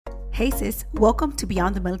Hey sis, welcome to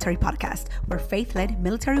Beyond the Military podcast, where faith-led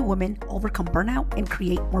military women overcome burnout and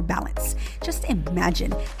create more balance. Just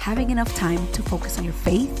imagine having enough time to focus on your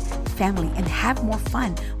faith, family, and have more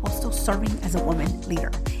fun while still serving as a woman leader.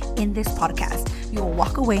 In this podcast, you will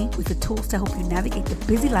walk away with the tools to help you navigate the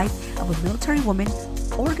busy life of a military woman,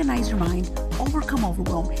 organize your mind, overcome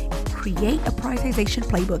overwhelm, create a prioritization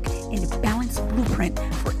playbook, and a balanced blueprint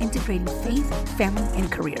for integrating faith, family,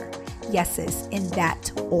 and career. Yes, sis, in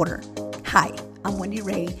that order. Hi, I'm Wendy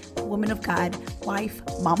Ray, woman of God, wife,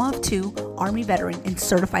 mama of two, Army veteran, and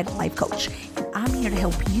certified life coach. And I'm here to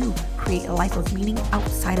help you create a life of meaning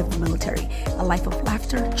outside of the military, a life of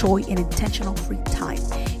laughter, joy, and intentional free time.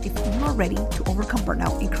 If you are ready to overcome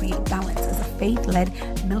burnout and create balance as a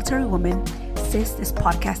faith-led military woman, sis, this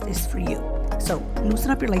podcast is for you. So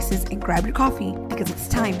loosen up your laces and grab your coffee because it's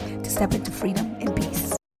time to step into freedom and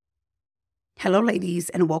peace. Hello, ladies,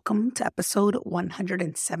 and welcome to episode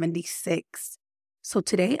 176. So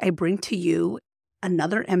today I bring to you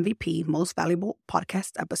another MVP, Most Valuable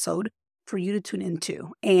Podcast episode for you to tune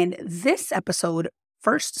into. And this episode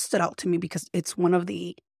first stood out to me because it's one of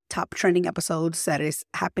the top trending episodes that is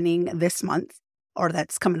happening this month or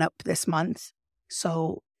that's coming up this month.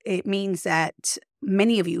 So it means that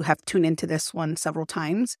many of you have tuned into this one several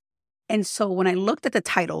times. And so when I looked at the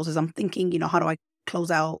titles, as I'm thinking, how do I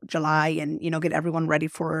close out July and, get everyone ready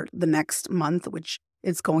for the next month, which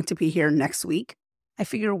is going to be here next week, I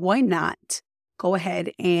figure why not go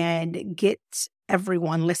ahead and get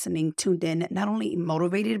everyone listening tuned in, not only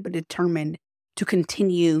motivated, but determined to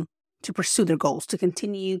continue to pursue their goals, to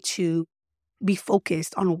continue to be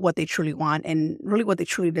focused on what they truly want and really what they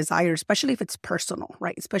truly desire, especially if it's personal,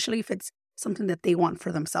 right? Especially if it's something that they want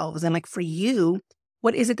for themselves. And like for you,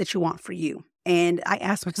 what is it that you want for you? And I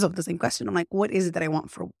asked myself the same question. I'm like, what is it that I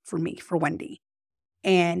want for me, for Wendy?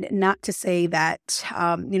 And not to say that,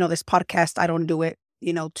 this podcast, I don't do it,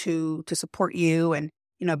 to support you and,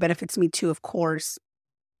 it benefits me too, of course,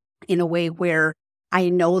 in a way where I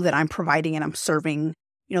know that I'm providing and I'm serving,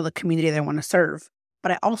 the community that I want to serve.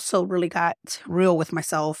 But I also really got real with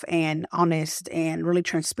myself and honest and really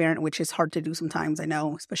transparent, which is hard to do sometimes. I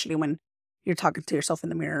know, especially when you're talking to yourself in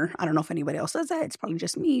the mirror. I don't know if anybody else does that. It's probably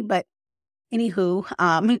just me. But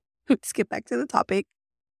anywho, let's get back to the topic.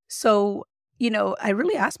 So, I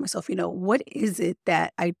really asked myself, what is it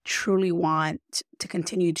that I truly want to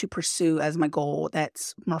continue to pursue as my goal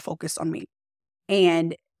that's more focused on me?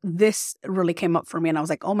 And this really came up for me. And I was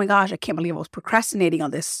like, oh my gosh, I can't believe I was procrastinating on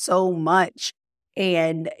this so much.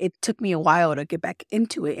 And it took me a while to get back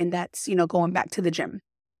into it. And that's, going back to the gym.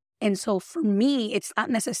 And so for me, it's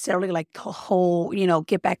not necessarily like the whole,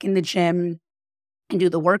 get back in the gym and do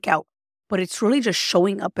the workout, but it's really just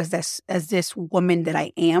showing up as this woman that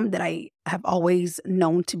I am, that I have always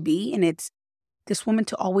known to be. And it's this woman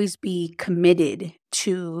to always be committed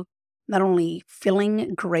to not only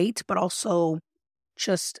feeling great, but also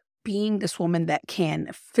just being this woman that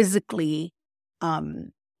can physically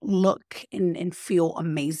look and feel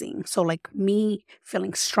amazing. So like me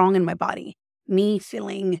feeling strong in my body, me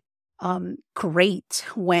feeling great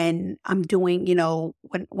when I'm doing,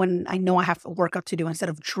 when I know I have a workout to do instead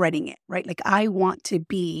of dreading it, right? Like I want to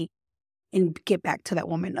be and get back to that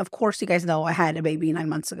woman. Of course, you guys know I had a baby 9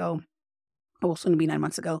 months ago. Well, soon to be 9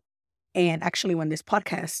 months ago. And actually when this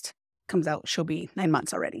podcast comes out, she'll be 9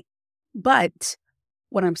 months already. But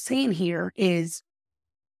what I'm saying here is,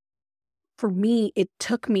 for me, it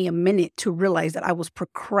took me a minute to realize that I was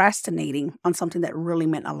procrastinating on something that really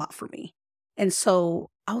meant a lot for me. And so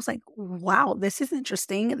I was like, wow, this is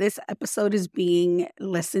interesting. This episode is being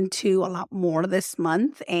listened to a lot more this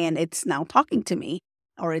month, and it's now talking to me,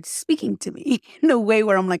 or it's speaking to me in a way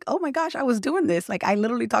where I'm like, oh my gosh, I was doing this. Like I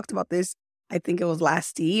literally talked about this, I think it was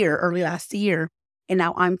early last year. And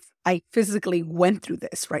now I physically went through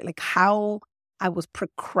this, right? Like how I was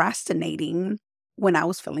procrastinating when I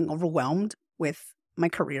was feeling overwhelmed with my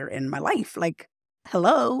career and my life. Like,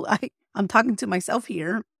 hello, I'm talking to myself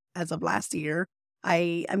here as of last year.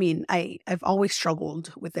 I've always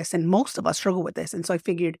struggled with this, and most of us struggle with this. And so I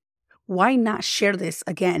figured, why not share this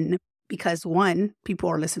again? Because one, people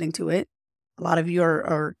are listening to it. A lot of you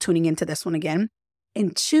are tuning into this one again.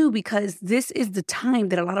 And two, because this is the time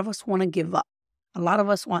that a lot of us want to give up. A lot of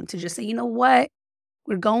us want to just say, you know what?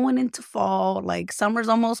 We're going into fall, like summer's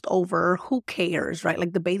almost over. Who cares, right?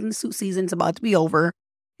 Like the bathing suit season's about to be over.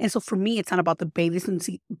 And so for me, it's not about the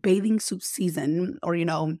bathing suit season or,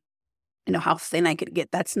 how thin I could get.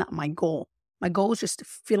 That's not my goal. My goal is just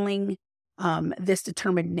feeling this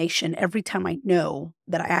determination every time I know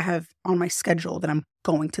that I have on my schedule that I'm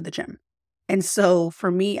going to the gym. And so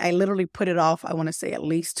for me, I literally put it off, I want to say at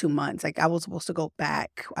least 2 months. Like I was supposed to go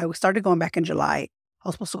back. I started going back in July. I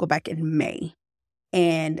was supposed to go back in May.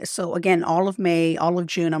 And so again, all of May, all of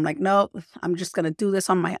June, I'm like, no, I'm just going to do this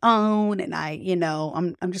on my own. And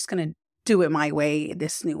I'm just going to do it my way,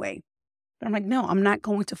 this new way. But I'm like, no, I'm not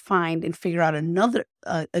going to find and figure out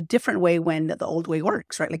a different way when the old way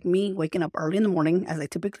works, right? Like me waking up early in the morning, as I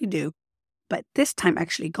typically do. But this time,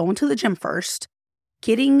 actually going to the gym first,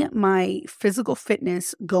 getting my physical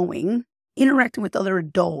fitness going, interacting with other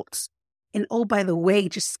adults. And oh, by the way,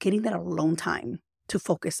 just getting that alone time to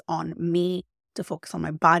focus on me, to focus on my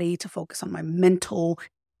body, to focus on my mental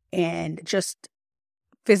and just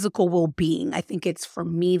physical well-being. I think it's, for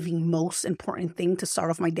me, the most important thing to start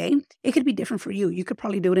off my day. It could be different for you. You could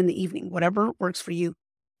probably do it in the evening, whatever works for you.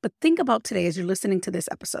 But think about today as you're listening to this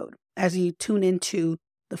episode, as you tune into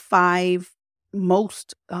the 5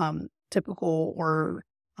 most typical or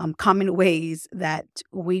common ways that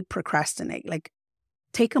we procrastinate. Like,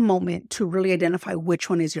 take a moment to really identify which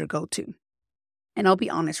one is your go-to. And I'll be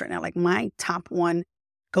honest right now, like my top one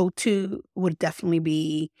go-to would definitely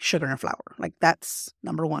be sugar and flour. Like that's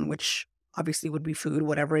number one, which obviously would be food,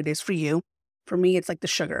 whatever it is for you. For me, it's like the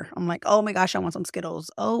sugar. I'm like, oh my gosh, I want some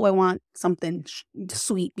Skittles. Oh, I want something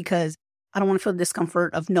sweet because I don't want to feel the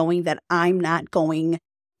discomfort of knowing that I'm not going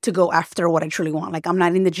to go after what I truly want. Like I'm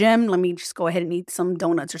not in the gym. Let me just go ahead and eat some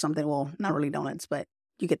donuts or something. Well, not really donuts, but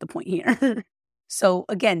you get the point here. So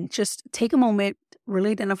again, just take a moment,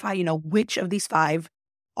 really identify, which of these 5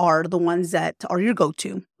 are the ones that are your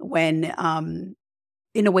go-to when,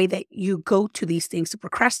 in a way that you go to these things to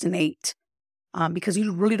procrastinate, because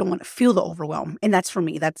you really don't want to feel the overwhelm. And that's for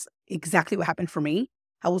me. That's exactly what happened for me.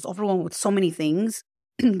 I was overwhelmed with so many things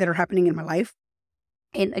that are happening in my life.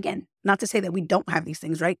 And again, not to say that we don't have these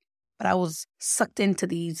things, right? But I was sucked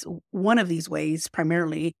into one of these ways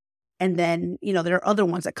primarily. And then, there are other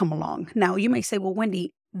ones that come along. Now, you may say, well,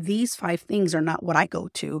 Wendy, these 5 things are not what I go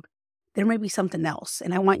to. There may be something else.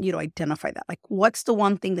 And I want you to identify that. Like, what's the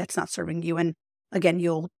one thing that's not serving you? And again,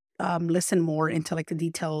 you'll listen more into like the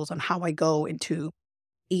details on how I go into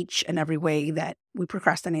each and every way that we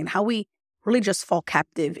procrastinate and how we really just fall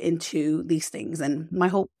captive into these things. And my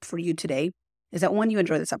hope for you today is that 1, you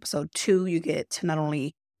enjoy this episode. 2, you get to not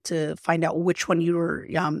only to find out which way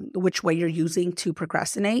you're using to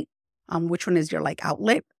procrastinate, which one is your like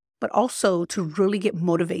outlet, but also to really get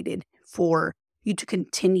motivated for you to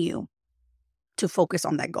continue to focus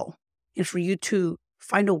on that goal and for you to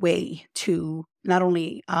find a way to not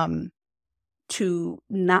only to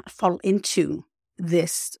not fall into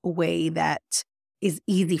this way that is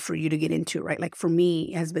easy for you to get into, right? Like for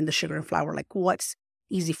me, it has been the sugar and flour. Like what's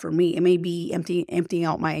easy for me? It may be emptying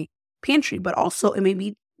out my pantry, but also it may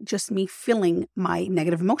be just me feeling my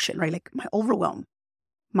negative emotion, right? Like my overwhelm,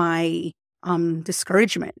 my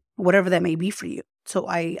discouragement, whatever that may be for you. So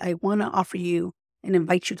I want to offer you and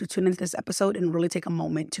invite you to tune into this episode and really take a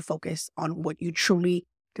moment to focus on what you truly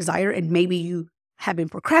desire. And maybe you have been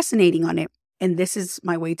procrastinating on it. And this is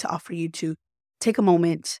my way to offer you to take a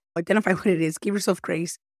moment, identify what it is, give yourself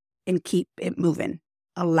grace, and keep it moving.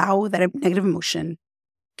 Allow that negative emotion,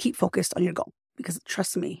 keep focused on your goal. Because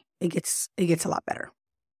trust me, it gets a lot better.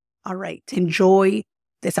 All right, enjoy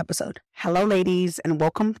this episode. Hello, ladies, and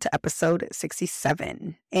welcome to episode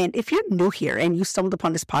 67. And if you're new here and you stumbled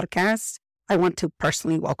upon this podcast, I want to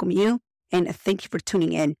personally welcome you and thank you for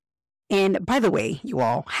tuning in. And by the way, you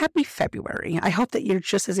all, happy February. I hope that you're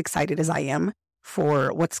just as excited as I am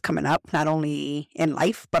for what's coming up, not only in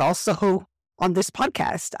life, but also on this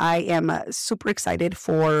podcast. I am super excited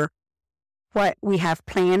for what we have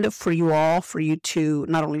planned for you all, for you to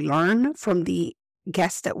not only learn from the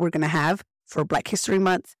guests that we're going to have for Black History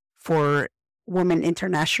Month, for Women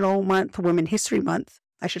International Month, Women History Month,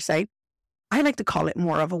 I should say. I like to call it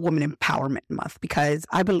more of a Women Empowerment Month because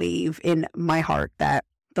I believe in my heart that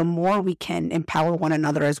the more we can empower one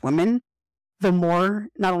another as women, the more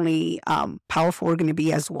not only powerful we're going to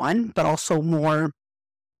be as one, but also more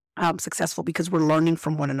successful because we're learning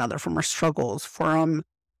from one another, from our struggles, from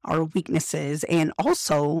our weaknesses, and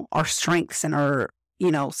also our strengths and our,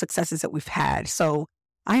 successes that we've had. So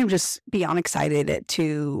I am just beyond excited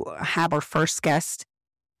to have our first guest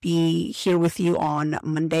be here with you on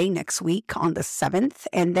Monday next week on the 7th.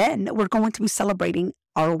 And then we're going to be celebrating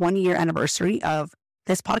our 1-year anniversary of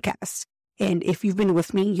this podcast. And if you've been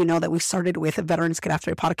with me, you know that we started with a Veterans Get After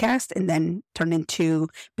It podcast and then turned into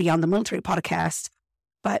Beyond the Military podcast.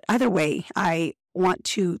 But either way, I want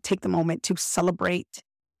to take the moment to celebrate,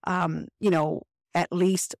 at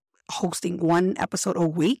least hosting one episode a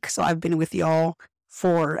week. So I've been with y'all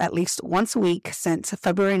for at least once a week since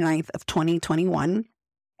February 9th of 2021.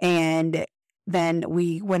 And Then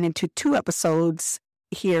we went into 2 episodes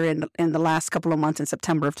here in the last couple of months in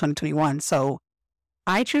September of 2021. So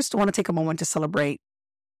I just want to take a moment to celebrate,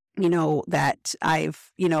 that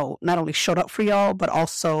I've, not only showed up for y'all, but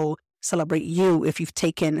also celebrate you if you've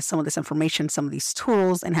taken some of this information, some of these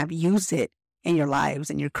tools, and have used it in your lives,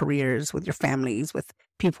 in your careers, with your families, with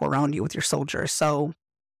people around you, with your soldiers. So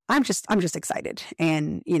I'm just excited.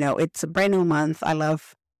 And, it's a brand new month. I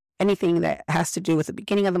love anything that has to do with the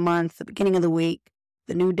beginning of the month, the beginning of the week,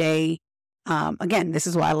 the new day. Again, this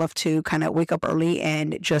is why I love to kind of wake up early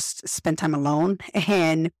and just spend time alone,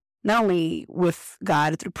 and not only with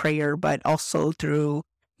God through prayer, but also through,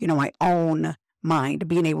 my own mind,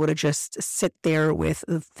 being able to just sit there with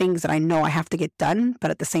the things that I know I have to get done,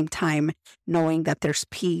 but at the same time, knowing that there's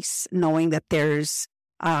peace, knowing that there's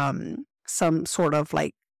some sort of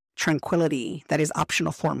like tranquility that is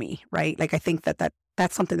optional for me, right? Like I think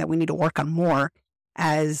that's something that we need to work on more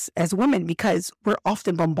as women, because we're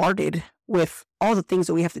often bombarded with all the things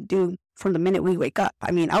that we have to do from the minute we wake up.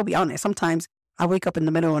 I mean, I'll be honest, sometimes I wake up in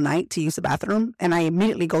the middle of the night to use the bathroom and I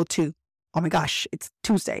immediately go to, oh my gosh, it's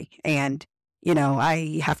Tuesday and,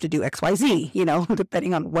 I have to do XYZ,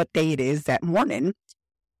 depending on what day it is that morning.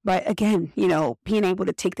 But again, being able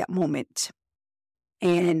to take that moment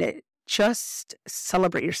and just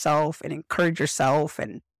celebrate yourself and encourage yourself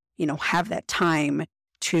and, have that time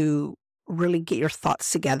to really get your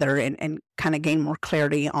thoughts together and kind of gain more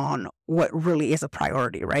clarity on what really is a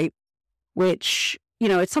priority, right? Which,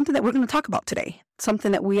 it's something that we're going to talk about today,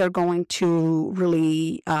 something that we are going to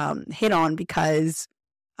really hit on, because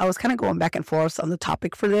I was kind of going back and forth on the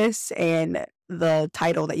topic for this, and the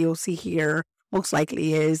title that you'll see here most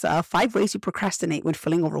likely is 5 Ways You Procrastinate When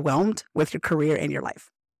Feeling Overwhelmed with Your Career and Your Life.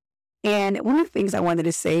 And one of the things I wanted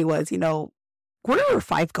to say was, what are our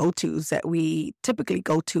 5 go-tos that we typically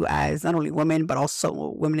go to as not only women, but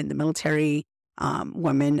also women in the military,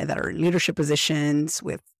 women that are in leadership positions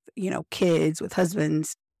with, kids, with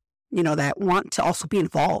husbands, that want to also be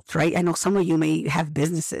involved, right? I know some of you may have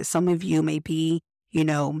businesses. Some of you may be,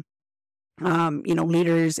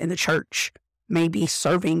 leaders in the church, maybe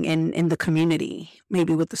serving in the community,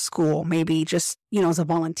 maybe with the school, maybe just, as a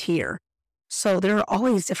volunteer. So there are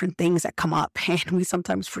always different things that come up, and we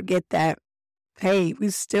sometimes forget that, hey, we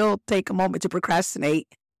still take a moment to procrastinate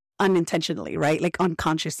unintentionally, right? Like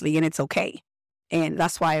unconsciously, and it's okay. And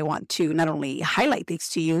that's why I want to not only highlight these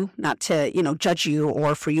to you, not to, judge you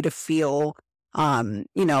or for you to feel,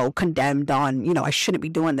 condemned on, I shouldn't be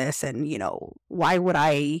doing this. And, why would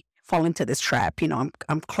I fall into this trap?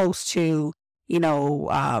 I'm close to,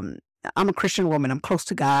 I'm a Christian woman. I'm close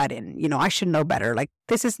to God, and, I should know better. Like,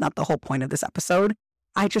 this is not the whole point of this episode.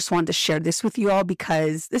 I just wanted to share this with you all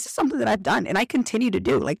because this is something that I've done and I continue to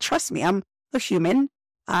do. Like, trust me, I'm a human.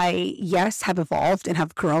 I, yes, have evolved and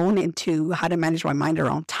have grown into how to manage my mind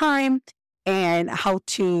around time and how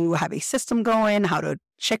to have a system going, how to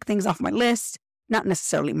check things off my list, not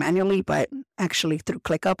necessarily manually, but actually through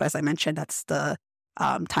ClickUp. As I mentioned, that's the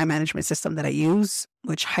time management system that I use,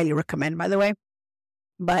 which I highly recommend, by the way.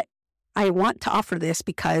 But I want to offer this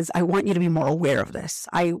because I want you to be more aware of this.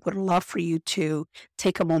 I would love for you to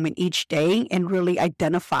take a moment each day and really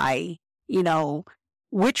identify,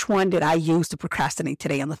 which one did I use to procrastinate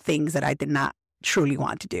today on the things that I did not truly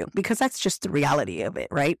want to do? Because that's just the reality of it,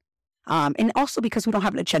 right? And also because we don't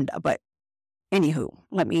have an agenda. But anywho,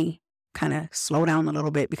 let me kind of slow down a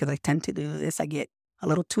little bit because I tend to do this. I get a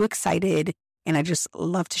little too excited and I just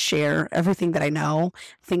love to share everything that I know,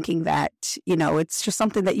 thinking that, it's just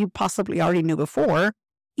something that you possibly already knew before,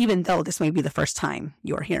 even though this may be the first time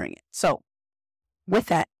you're hearing it. So with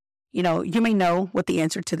that, you may know what the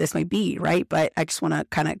answer to this may be, right? But I just want to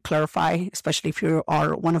kind of clarify, especially if you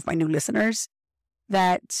are one of my new listeners,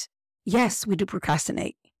 that yes, we do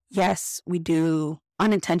procrastinate. Yes, we do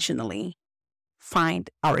unintentionally find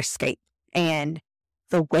our escape. And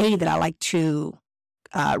the way that I like to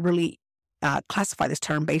really classify this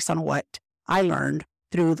term based on what I learned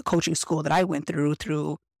through the coaching school that I went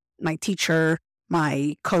through my teacher,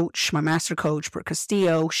 my coach, my master coach, Brooke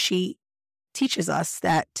Castillo. She teaches us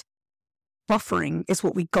that buffering is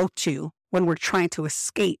what we go to when we're trying to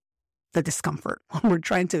escape the discomfort, when we're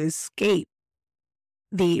trying to escape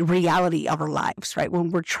the reality of our lives, right? When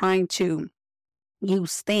we're trying to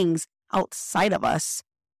use things outside of us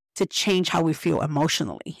to change how we feel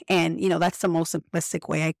emotionally. And, that's the most simplistic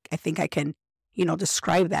way I think I can,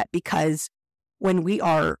 describe that, because when we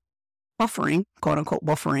are buffering, quote unquote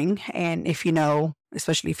buffering, and if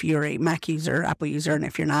especially if you're a Mac user, Apple user, and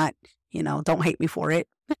if you're not, don't hate me for it.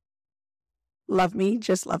 Love me,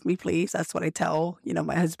 just love me, please. That's what I tell,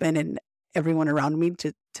 my husband and everyone around me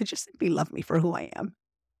to just simply love me for who I am.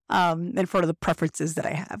 and for the preferences that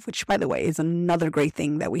I have, which, by the way, is another great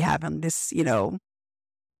thing that we have on this,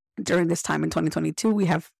 during this time in 2022, we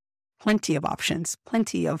have plenty of options,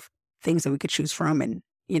 plenty of things that we could choose from. And,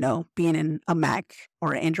 being in a Mac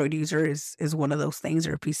or an Android user is one of those things,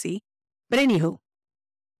 or a PC. But anywho,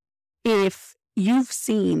 if you've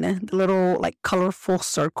seen the little like colorful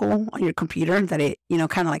circle on your computer that it,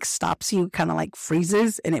 kind of like stops you, kind of like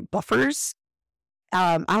freezes and it buffers.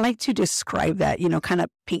 I like to describe that, kind of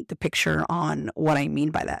paint the picture on what I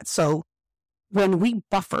mean by that. So when we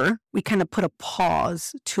buffer, we kind of put a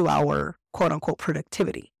pause to our quote unquote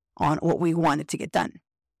productivity on what we wanted to get done.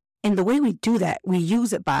 And the way we do that, we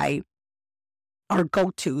use it by our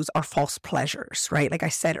go-tos, our false pleasures, right? Like I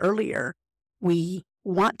said earlier, we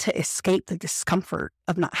want to escape the discomfort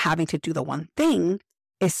of not having to do the one thing,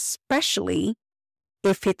 especially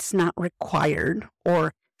if it's not required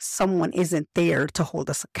or someone isn't there to hold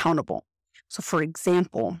us accountable. So for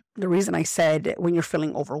example, the reason I said when you're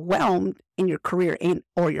feeling overwhelmed in your career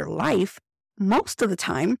or your life, most of the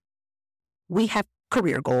time we have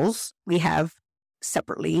career goals. We have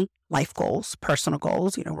separately life goals, personal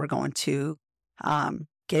goals. We're going to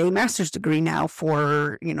get a master's degree now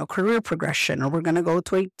for, career progression, or we're going to go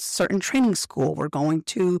to a certain training school. We're going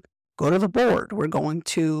to go to the board. We're going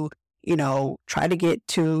to, try to get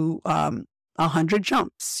to 100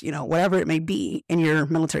 jumps, whatever it may be in your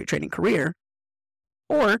military training career.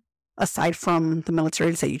 Or aside from the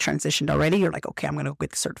military, say you transitioned already, you're like, okay, I'm going to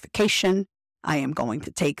get the certification. I am going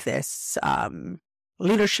to take this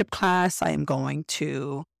leadership class. I am going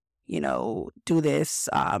to, do this,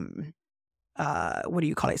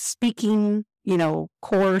 speaking,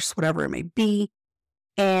 course, whatever it may be.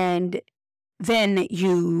 And then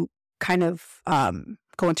you kind of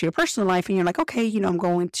go into your personal life and you're like, okay, I'm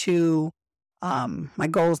going to, my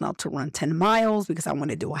goal is now to run 10 miles because I want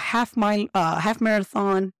to do a half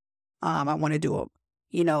marathon. I want to do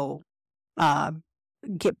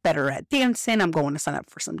get better at dancing. I'm going to sign up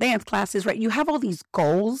for some dance classes, right? You have all these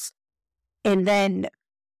goals and then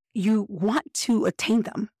you want to attain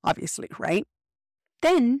them, obviously, right?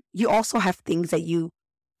 Then you also have things that you,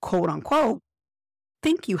 quote unquote,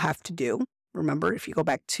 think you have to do. Remember, if you go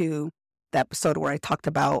back to the episode where I talked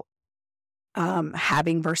about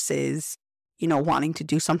having versus, wanting to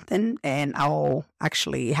do something, and I'll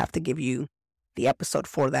actually have to give you the episode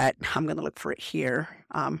for that. I'm going to look for it here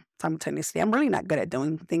simultaneously. I'm really not good at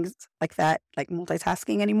doing things like that, like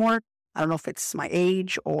multitasking anymore. I don't know if it's my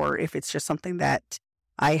age or if it's just something that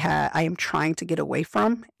I am trying to get away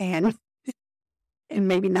from. And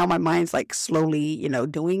maybe now my mind's like slowly,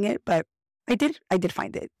 doing it. But I did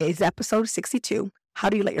find it. It's episode 62. How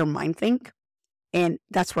do you let your mind think? And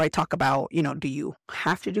that's where I talk about, do you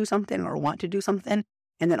have to do something or want to do something?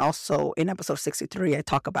 And then also in episode 63, I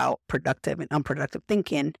talk about productive and unproductive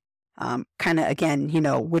thinking. Kind of again,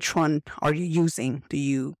 which one are you using? Do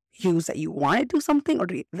you use that you want to do something,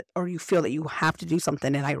 or you feel that you have to do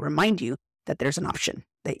something? And I remind you that there's an option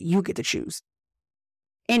that you get to choose.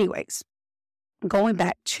 Anyways, going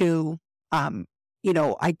back to,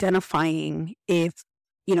 identifying if,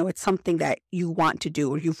 it's something that you want to do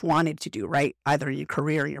or you've wanted to do, right? Either in your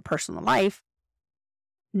career or your personal life.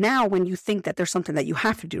 Now, when you think that there's something that you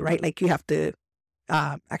have to do, right? Like you have to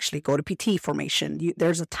actually go to PT formation.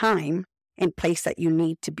 There's a time and place that you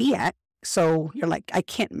need to be at. So you're like, I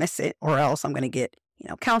can't miss it or else I'm going to get,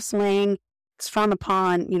 counseling. It's frowned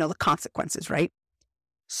upon, the consequences, right?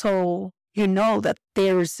 So that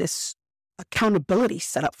there's this accountability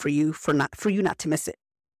set up for you not to miss it.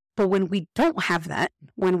 But when we don't have that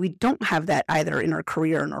either in our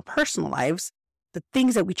career or in our personal lives, the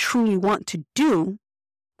things that we truly want to do,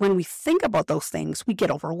 when we think about those things, we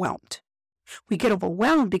get overwhelmed. We get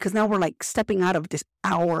overwhelmed because now we're like stepping out of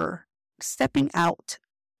our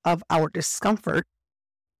discomfort,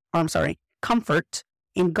 comfort,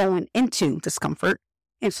 and going into discomfort.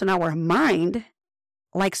 And so now our mind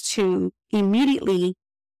likes to immediately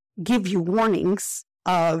give you warnings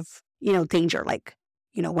of, danger. Like,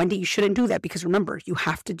 Wendy, you shouldn't do that because remember, you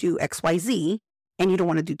have to do X, Y, Z, and you don't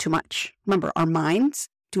want to do too much. Remember, our minds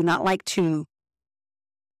do not like to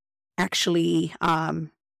actually, our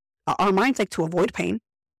minds like to avoid pain.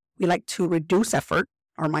 We like to reduce effort.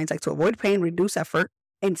 Our minds like to avoid pain, reduce effort,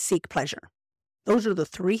 and seek pleasure. Those are the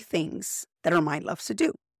three things that our mind loves to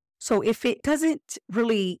do. So if it doesn't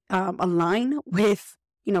really align with,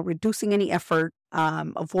 reducing any effort,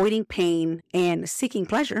 avoiding pain, and seeking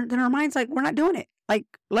pleasure, then our mind's like, we're not doing it. Like,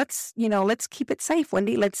 let's keep it safe,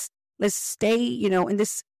 Wendy. Let's stay, in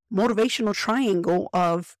this motivational triangle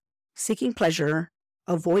of seeking pleasure,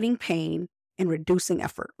 avoiding pain, and reducing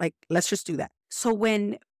effort. Like, let's just do that. So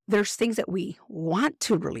when there's things that we want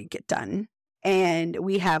to really get done, and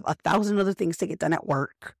we have 1,000 other things to get done at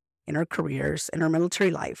work, in our careers, in our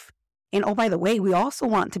military life. And oh, by the way, we also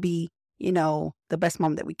want to be, the best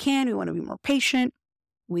mom that we can. We want to be more patient.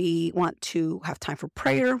 We want to have time for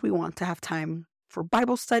prayer. We want to have time for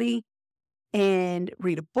Bible study and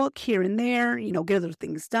read a book here and there, get other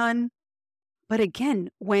things done. But again,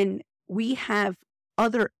 when we have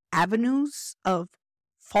other avenues of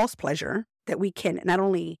false pleasure that we can not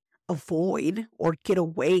only avoid or get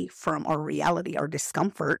away from our reality, our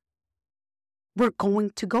discomfort, we're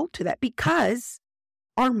going to go to that because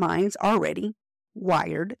our minds are already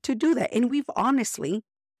wired to do that. And we've honestly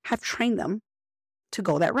have trained them to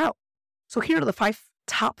go that route. So here are the 5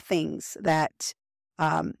 top things that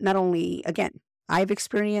not only, again, I've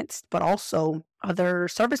experienced, but also other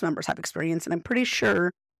service members have experienced. And I'm pretty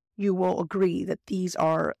sure you will agree that these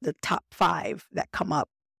are the top 5 that come up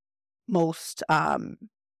most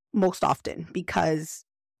often, because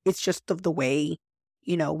it's just of the way,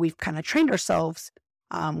 we've kind of trained ourselves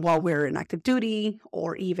while we're in active duty,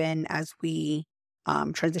 or even as we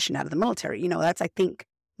transition out of the military. That's, I think,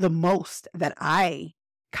 the most that I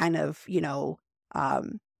kind of,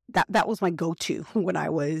 that was my go-to when I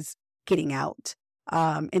was getting out.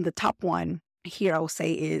 And the top one here I will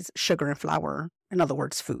say is sugar and flour. In other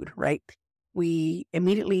words, food, right? We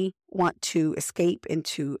immediately want to escape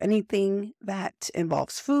into anything that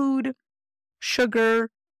involves food, sugar,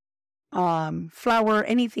 flour,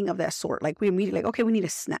 anything of that sort. Like we immediately okay, we need a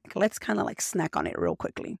snack. Let's kind of like snack on it real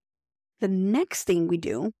quickly. The next thing we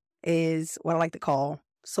do is what I like to call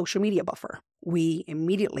social media buffer. We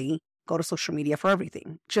immediately go to social media for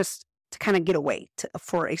everything, just to kind of get away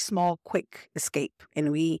for a small, quick escape.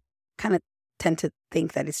 And we kind of tend to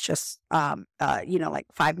think that it's just, like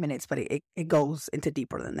 5 minutes, but it goes into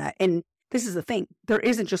deeper than that. And this is the thing. There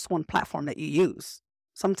isn't just one platform that you use.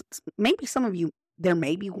 Maybe some of you, there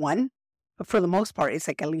may be one, but for the most part, it's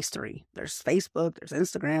like at least 3. There's Facebook, there's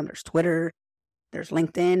Instagram, there's Twitter, there's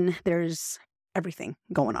LinkedIn, there's everything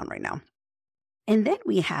going on right now. And then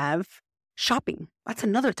we have shopping. That's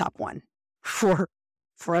another top one for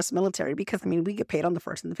us military, because we get paid on the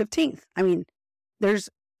 1st and the 15th. There's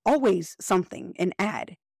always something, an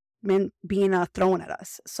ad being thrown at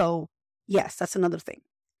us. So yes, that's another thing.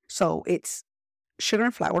 So it's sugar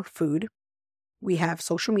and flour, food. We have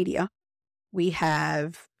social media. We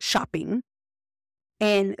have shopping.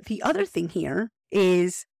 And the other thing here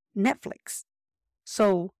is Netflix.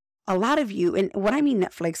 So a lot of you, and when I mean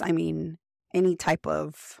Netflix, I mean any type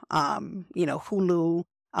of, Hulu,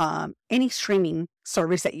 any streaming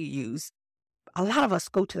service that you use. A lot of us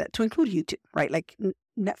go to that, to include YouTube, right? Like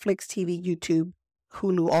Netflix, TV, YouTube,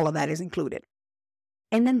 Hulu, all of that is included.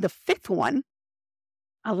 And then the 5th one,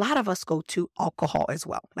 a lot of us go to alcohol as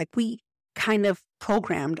well. Like we kind of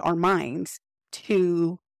programmed our minds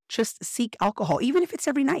to just seek alcohol, even if it's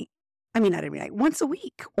every night. Not every night, once a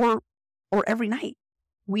week or every night.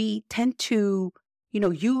 We tend to,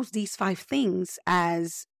 use these 5 things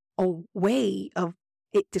as a way of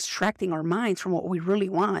it distracting our minds from what we really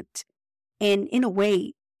want. And in a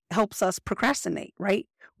way, helps us procrastinate, right?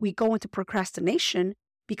 We go into procrastination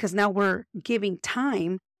because now we're giving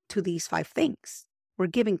time to these 5 things. We're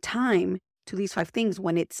giving time to these 5 things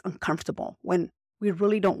when it's uncomfortable, when we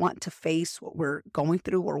really don't want to face what we're going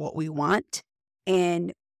through or what we want.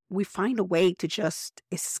 And we find a way to just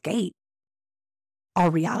escape our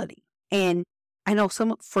reality. And I know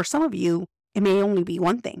for some of you, it may only be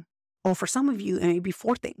one thing, or for some of you, it may be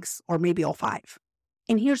 4 things, or maybe all 5.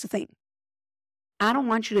 And here's the thing. I don't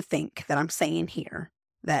want you to think that I'm saying here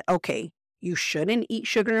that, okay, you shouldn't eat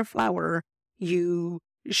sugar and flour. You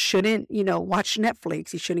shouldn't, watch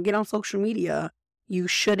Netflix. You shouldn't get on social media. You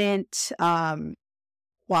shouldn't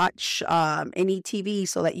watch any TV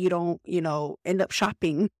so that you don't, end up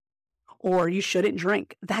shopping, or you shouldn't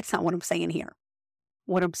drink. That's not what I'm saying here.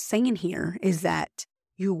 What I'm saying here is that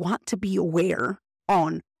you want to be aware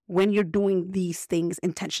on when you're doing these things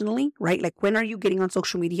intentionally, right? Like when are you getting on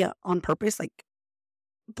social media on purpose? Like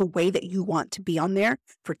the way that you want to be on there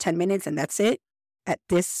for 10 minutes and that's it at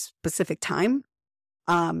this specific time.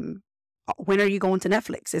 When are you going to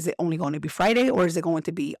Netflix? Is it only going to be Friday, or is it going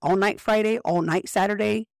to be all night Friday, all night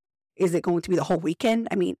Saturday? Is it going to be the whole weekend?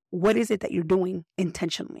 What is it that you're doing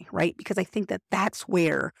intentionally, right? Because I think that that's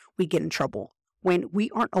where we get in trouble, when we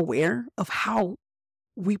aren't aware of how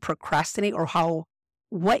we procrastinate, or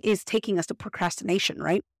what is taking us to procrastination,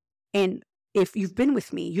 right? And if you've been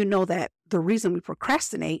with me, you know that the reason we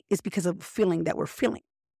procrastinate is because of the feeling that we're feeling.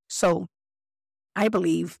 So I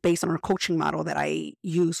believe, based on our coaching model that I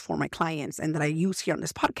use for my clients and that I use here on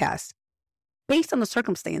this podcast, based on the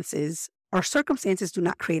circumstances our circumstances do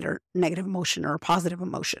not create a negative emotion or a positive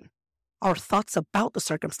emotion. Our thoughts about the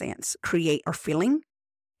circumstance create our feeling,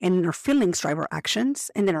 and then our feelings drive our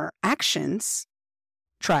actions, and then our actions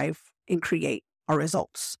drive and create our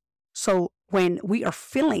results. So when we are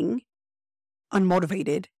feeling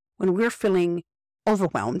unmotivated, when we're feeling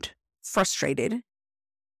overwhelmed, frustrated,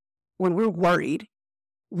 when we're worried,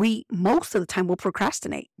 we most of the time will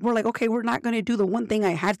procrastinate. We're like, okay, we're not going to do the one thing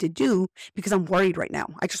I have to do because I'm worried right now.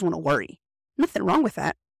 I just want to worry. Nothing wrong with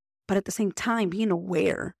that. But at the same time, being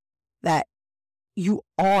aware that you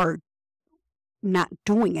are not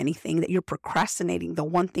doing anything, that you're procrastinating the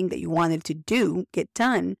one thing that you wanted to do, get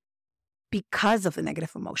done because of the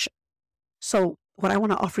negative emotion. So what I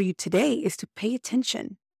want to offer you today is to pay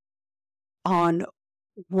attention on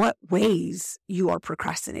what ways you are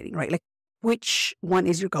procrastinating, right? Like, which one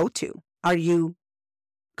is your go-to? Are you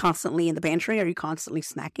constantly in the pantry? Are you constantly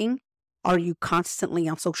snacking? Are you constantly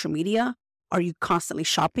on social media? Are you constantly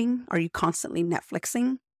shopping? Are you constantly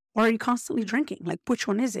Netflixing? Or are you constantly drinking? Like, which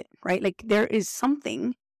one is it, right? Like, there is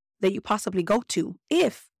something that you possibly go to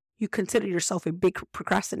if you consider yourself a big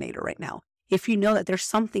procrastinator right now. If you know that there's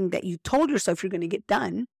something that you told yourself you're going to get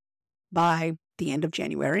done by the end of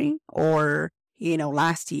January or,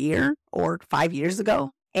 last year or 5 years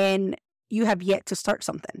ago, and you have yet to start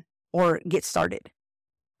something or get started,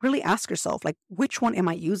 really ask yourself, like, which one am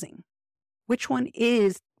I using? Which one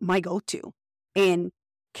is my go-to? And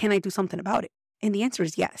can I do something about it? And the answer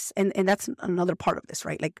is yes. And that's another part of this,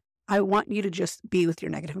 right? Like, I want you to just be with your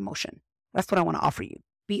negative emotion. That's what I want to offer you.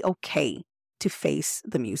 Be okay to face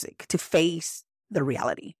the music, to face the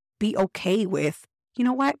reality. Be okay with, you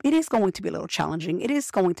know what? It is going to be a little challenging. It is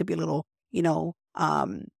going to be a little,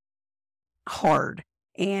 hard,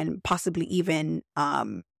 and possibly even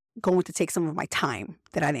going to take some of my time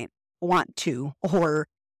that I didn't want to, or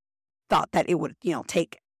thought that it would,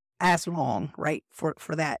 take as long, right?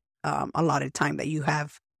 For that allotted time that you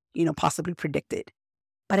have, possibly predicted.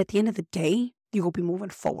 But at the end of the day, you will be moving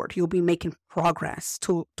forward. You'll be making progress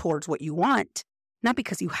towards what you want, not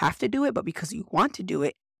because you have to do it, but because you want to do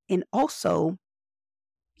it. And also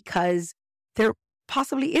because there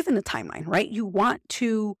possibly isn't a timeline, right? You want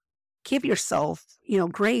to give yourself,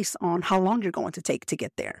 grace on how long you're going to take to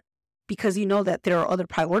get there, because you know that there are other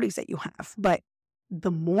priorities that you have. But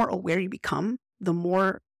the more aware you become, the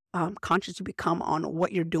more conscious you become on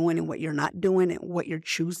what you're doing and what you're not doing and what you're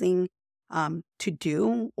choosing to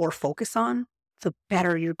do or focus on, the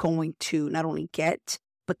better you're going to not only get,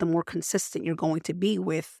 but the more consistent you're going to be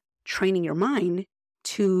with training your mind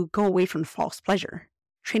to go away from false pleasure,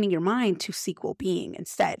 training your mind to seek well-being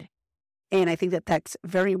instead. And I think that that's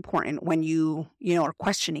very important when you are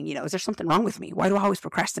questioning, is there something wrong with me? Why do I always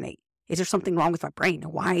procrastinate? Is there something wrong with my brain?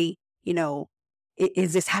 Why,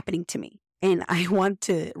 is this happening to me? And I want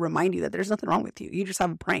to remind you that there's nothing wrong with you. You just have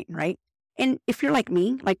a brain, right? And if you're like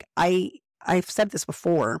me, like I've said this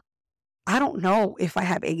before, I don't know if I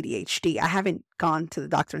have ADHD. I haven't gone to the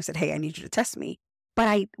doctor and said, hey, I need you to test me.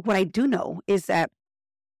 But what I do know is that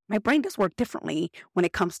my brain does work differently when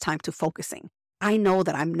it comes time to focusing. I know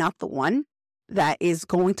that I'm not the one that is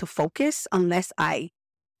going to focus unless I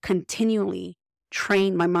continually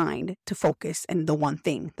train my mind to focus in the one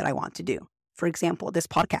thing that I want to do. For example, this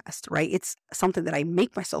podcast, right? It's something that I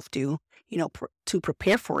make myself do, to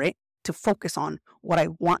prepare for it, to focus on what I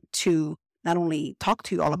want to not only talk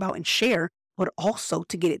to you all about and share, but also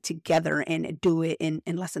to get it together and do it in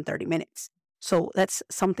less than 30 minutes. So that's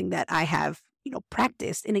something that I have,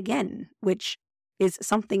 practiced. And again, which is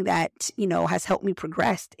something that, has helped me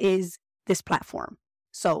progress, is this platform.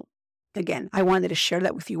 So again, I wanted to share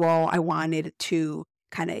that with you all. I wanted to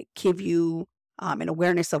kind of give you an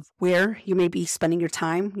awareness of where you may be spending your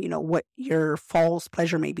time, what your false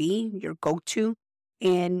pleasure may be, your go-to,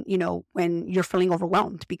 and, when you're feeling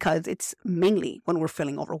overwhelmed, because it's mainly when we're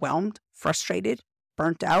feeling overwhelmed, frustrated,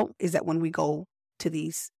 burnt out, is that when we go to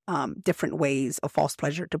these different ways of false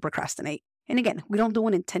pleasure to procrastinate. And again, we don't do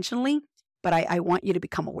it intentionally, but I want you to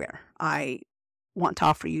become aware. I want to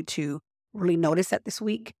offer you to really notice that this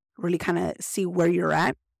week, really kind of see where you're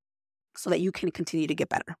at so that you can continue to get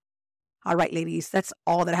better. All right, ladies, that's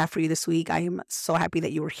all that I have for you this week. I am so happy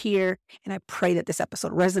that you were here, and I pray that this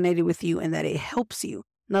episode resonated with you and that it helps you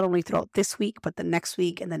not only throughout this week, but the next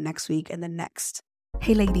week and the next week and the next.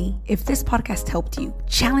 Hey, lady, if this podcast helped you,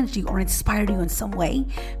 challenged you, or inspired you in some way,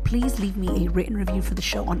 please leave me a written review for the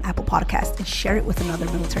show on Apple Podcasts and share it with another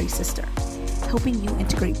military sister. Helping you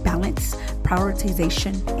integrate balance,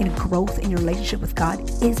 prioritization, and growth in your relationship with God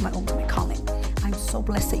is my ultimate calling. I'm so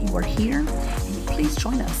blessed that you are here, and please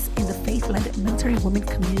join us in the Faith-Led Military Women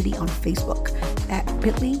community on Facebook at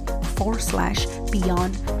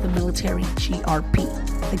bit.ly/Beyond the Military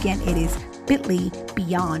GRP. Again, it is bit.ly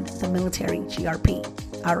Beyond the Military GRP.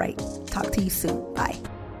 All right. Talk to you soon. Bye.